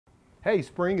Hey,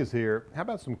 spring is here. How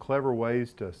about some clever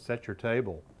ways to set your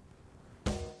table?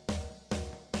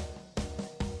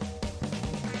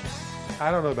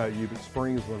 I don't know about you, but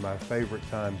spring is one of my favorite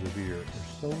times of year.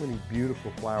 There's so many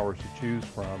beautiful flowers to choose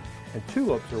from, and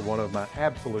tulips are one of my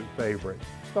absolute favorites.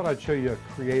 Just thought I'd show you a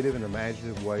creative and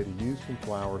imaginative way to use some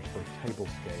flowers for a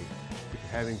tablescape. If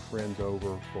you're having friends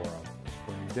over for a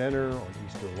spring dinner or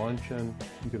Easter luncheon,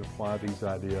 you can apply these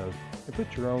ideas and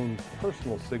put your own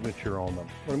personal signature on them.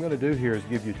 What I'm going to do here is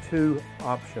give you two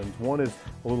options. One is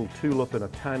a little tulip in a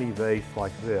tiny vase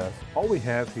like this. All we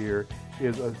have here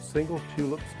is a single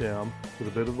tulip stem with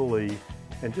a bit of the leaf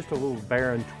and just a little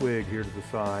barren twig here to the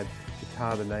side to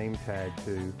tie the name tag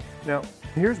to. Now,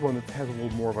 here's one that has a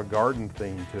little more of a garden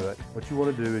theme to it. What you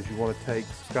want to do is you want to take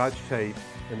Scotch tape,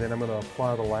 and then I'm going to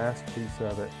apply the last piece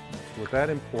of it. So with that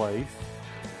in place,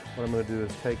 what I'm going to do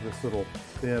is take this little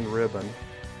thin ribbon.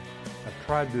 I've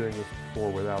tried doing this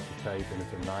before without the tape, and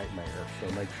it's a nightmare,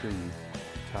 so make sure you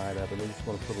tie it up. And I just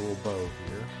want to put a little bow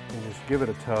here. And just give it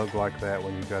a tug like that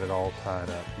when you've got it all tied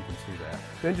up. You can see that.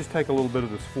 Then just take a little bit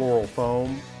of this floral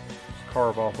foam, just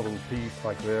carve off a little piece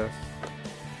like this,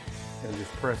 and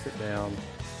just press it down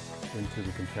into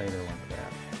the container like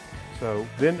that. So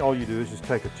then all you do is just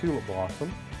take a tulip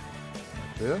blossom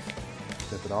like this,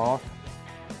 snip it off,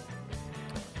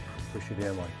 push it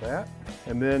in like that,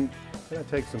 and then I'm going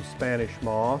to take some Spanish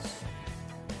moss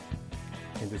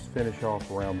and just finish off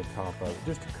around the top of it,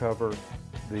 just to cover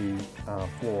the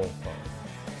floral foam.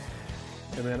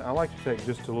 And then I like to take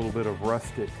just a little bit of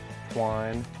rustic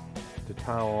twine to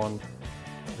tie on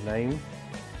the name.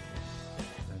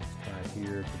 I just tie it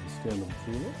here to the stem of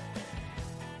the tulip.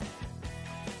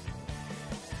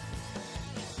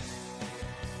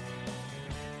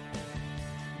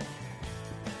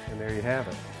 And there you have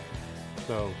it.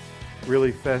 So,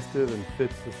 really festive and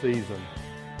fits the season.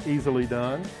 Easily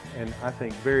done, and I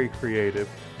think very creative.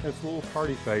 It's a little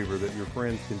party favor that your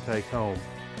friends can take home.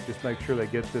 Just make sure they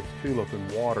get this tulip in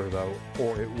water though,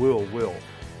 or it will wilt.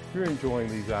 If you're enjoying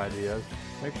these ideas,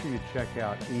 make sure you check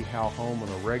out ehowhome on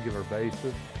a regular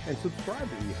basis and subscribe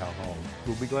to ehowhome.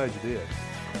 We'll be glad you did.